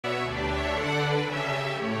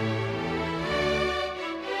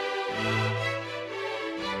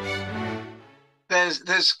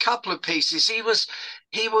there's a couple of pieces. He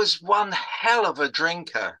was one hell of a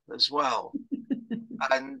drinker as well,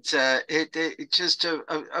 and it just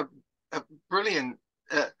a brilliant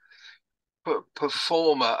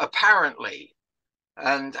performer apparently,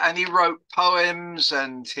 and he wrote poems,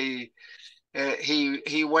 and he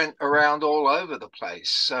went around all over the place.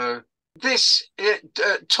 So this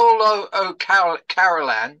Turlough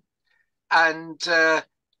O'Carolan, and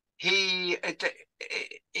he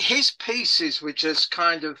his pieces were just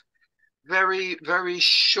kind of very, very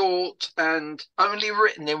short and only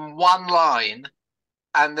written in one line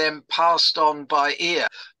and then passed on by ear.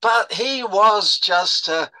 But he was just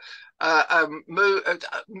a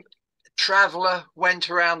traveller, went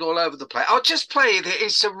around all over the place. I'll just play it.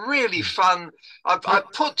 It's a really fun. I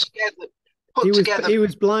put together. He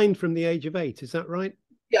was blind from the age of 8. Is that right?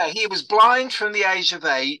 Yeah, he was blind from the age of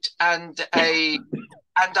 8, and a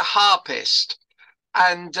harpist.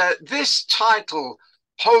 And this title,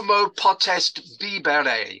 Homo potest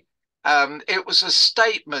bibere, it was a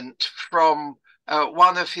statement from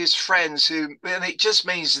one of his friends and it just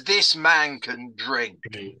means this man can drink.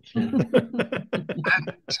 And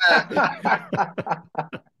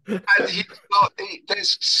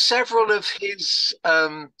there's several of his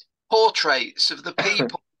portraits of the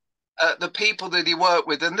people that he worked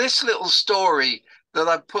with, and this little story that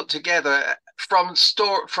I've put together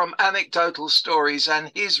from anecdotal stories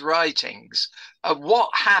and his writings of what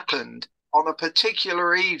happened on a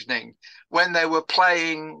particular evening when they were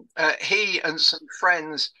playing. He and some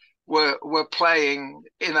friends were playing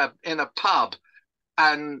in a pub,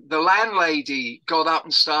 and the landlady got up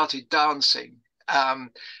and started dancing,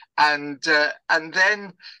 and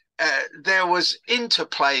then there was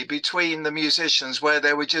interplay between the musicians where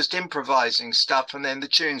they were just improvising stuff, and then the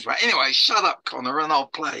tunes were. Anyway, shut up, Connor, and I'll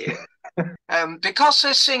play it. Because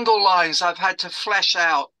they're single lines, I've had to flesh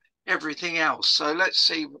out everything else. So let's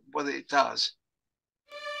see what it does.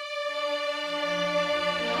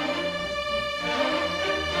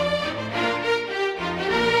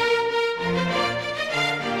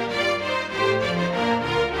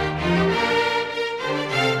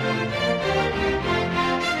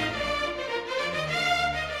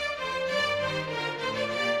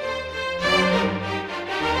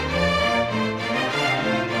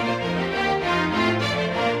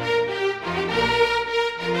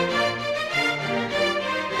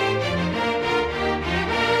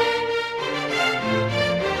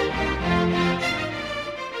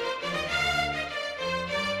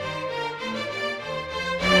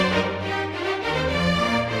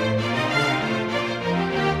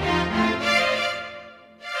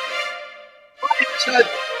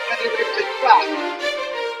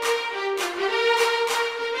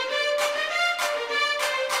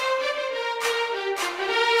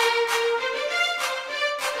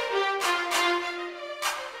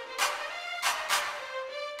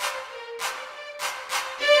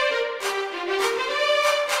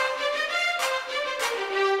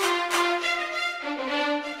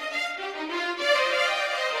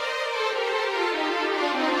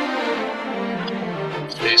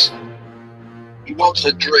 He wants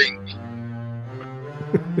a drink.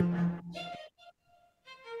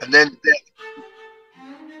 And then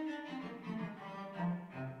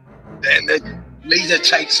the leader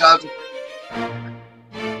takes over.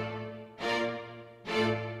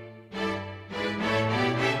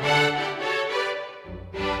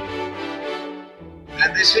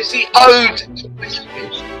 And this is the ode to whiskey.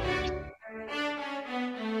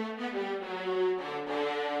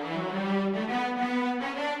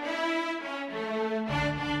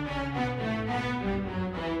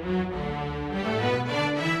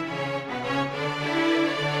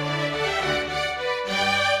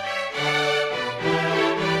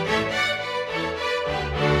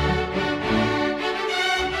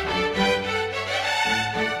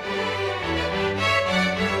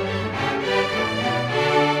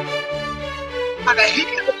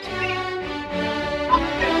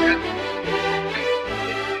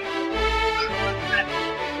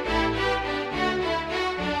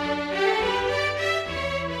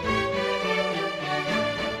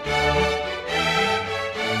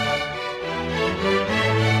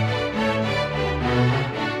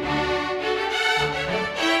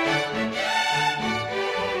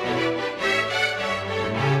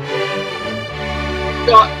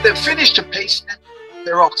 They've finished a piece,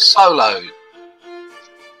 they're off solo.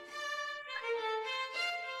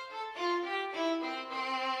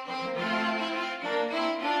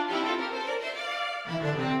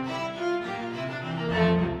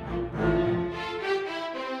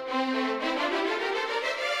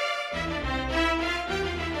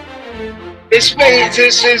 This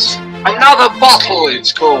is Another bottle,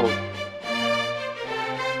 it's called.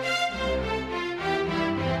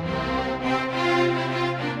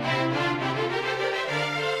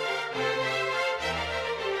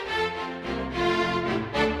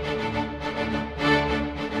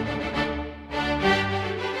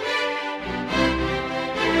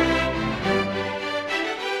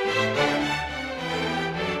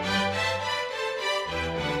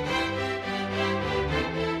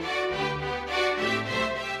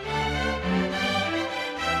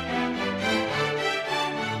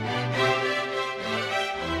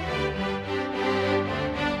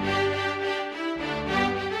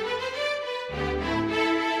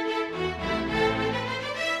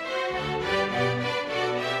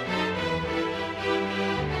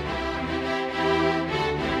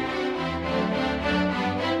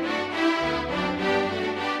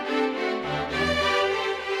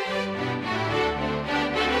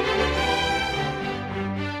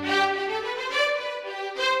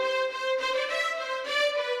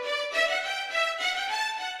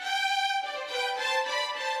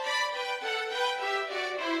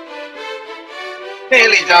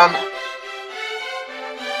 Nearly done.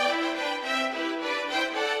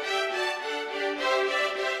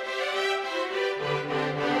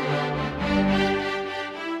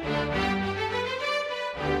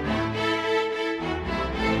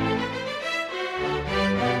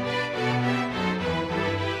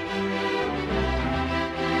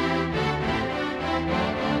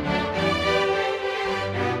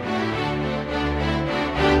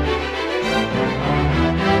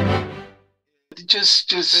 Just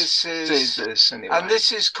this anyway. And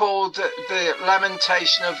this is called the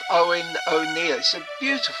Lamentation of Owen O'Neill. It's a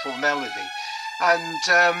beautiful melody, and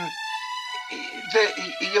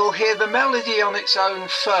you'll hear the melody on its own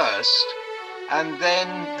first, and then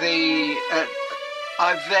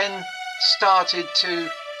I've then started to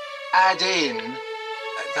add in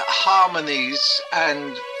the harmonies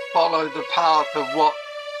and follow the path of what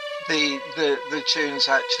the tune's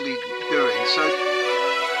actually doing. So.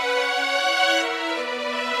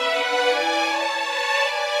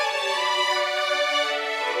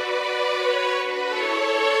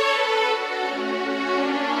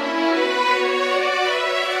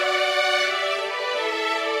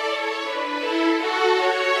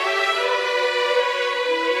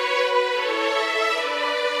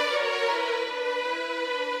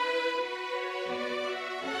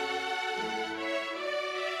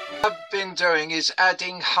 I've been doing is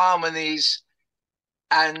adding harmonies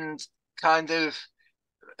and kind of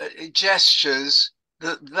gestures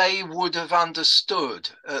that they would have understood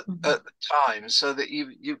at the time, so that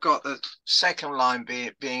you've got the second line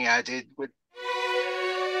being added with.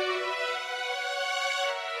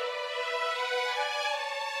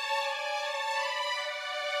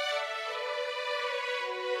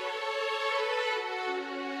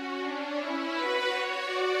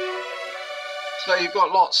 So you've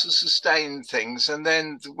got lots of sustained things, and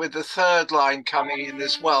then with the third line coming in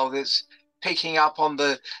as well, there's picking up on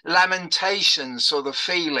the lamentations or the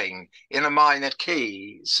feeling in a minor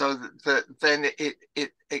key, so that then it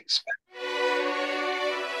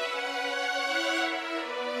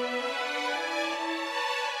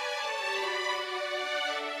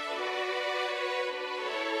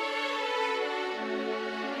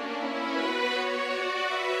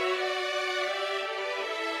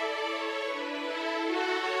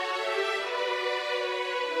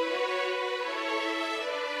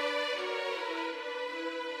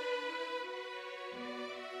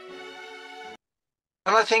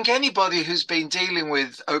And I think anybody who's been dealing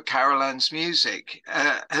with O'Carolan's music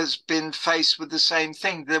has been faced with the same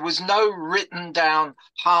thing. There was no written down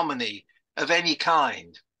harmony of any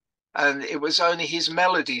kind, and it was only his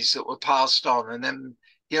melodies that were passed on. And then,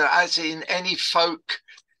 as in any folk,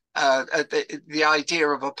 the idea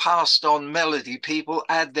of a passed on melody, people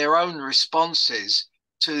add their own responses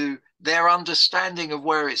to their understanding of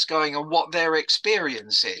where it's going and what their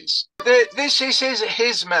experience is. This is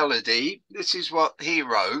his melody. This is what he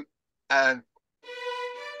wrote. And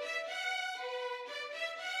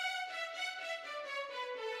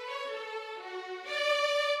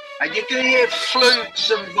you can hear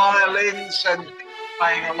flutes and violins and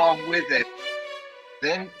playing along with it.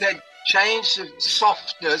 Then they change the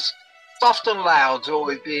softness, soft and loud's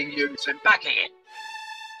always being used, and back again.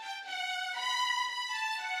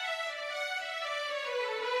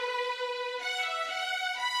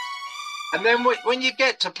 And then when you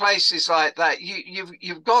get to places like that,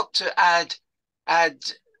 you've got to add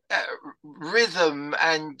rhythm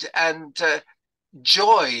and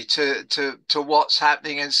joy to what's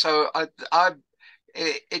happening. And so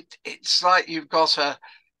it's like you've got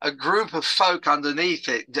a group of folk underneath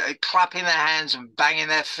it, clapping their hands and banging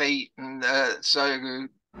their feet, and so.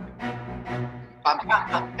 Bum, bum,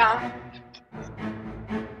 bum, bum.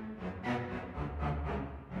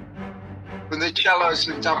 And the cello's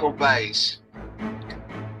and double bass,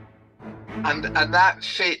 and that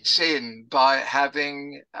fits in by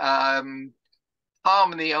having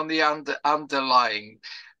harmony on the underlying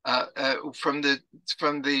from the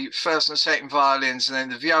first and second violins, and then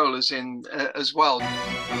the violas in as well.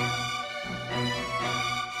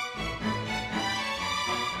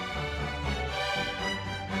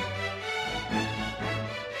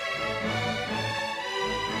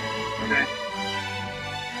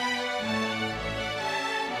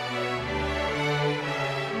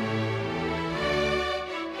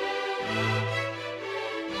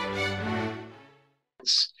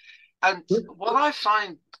 And what I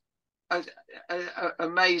find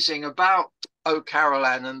amazing about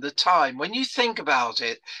O'Carolan and the time, when you think about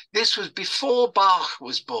it, this was before Bach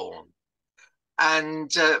was born,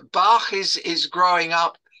 and Bach is growing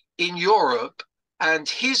up in Europe, and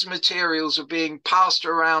his materials are being passed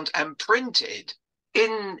around and printed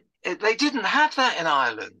in. They didn't have that in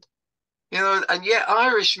Ireland, you know, and yet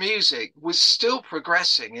Irish music was still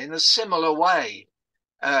progressing in a similar way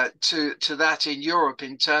to that in Europe,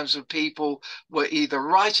 in terms of people were either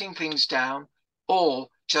writing things down or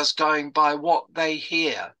just going by what they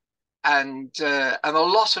hear. And a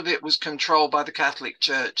lot of it was controlled by the Catholic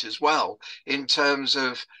Church as well, in terms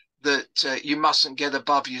of that you mustn't get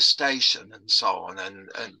above your station and so on,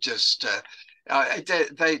 and just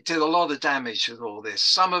they did a lot of damage with all this.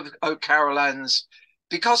 Some of O'Carolan's,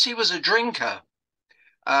 because he was a drinker,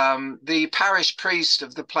 the parish priest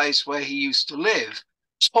of the place where he used to live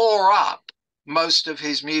tore up most of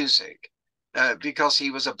his music because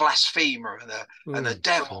he was a blasphemer and a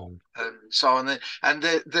devil and so on. And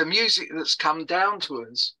the music that's come down to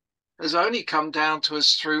us has only come down to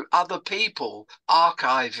us through other people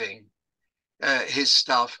archiving his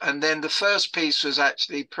stuff. And then the first piece was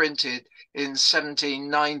actually printed in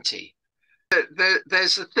 1790.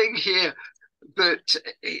 There's a thing here that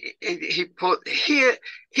he put here: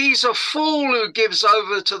 he's a fool who gives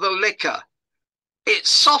over to the liquor. It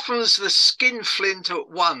softens the skinflint at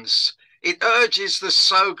once. It urges the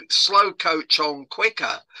slow coach on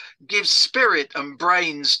quicker, gives spirit and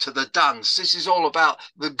brains to the dunce. This is all about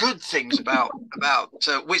the good things about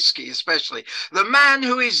whiskey, especially. The man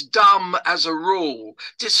who is dumb as a rule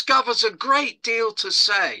discovers a great deal to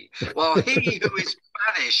say, while he who is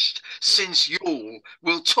banished since Yule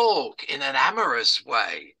will talk in an amorous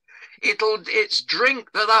way. It's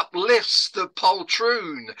drink that uplifts the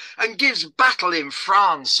poltroon and gives battle in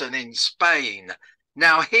France and in Spain.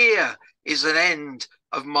 Now here is an end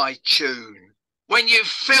of my tune, when you've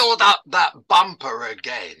filled up that bumper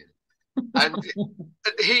again. And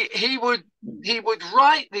he would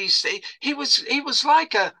write these things. He was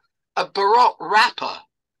like a Baroque rapper,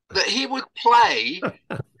 that he would play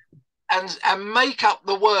and make up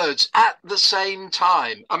the words at the same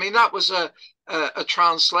time. I mean, that was a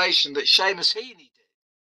translation that Seamus Heaney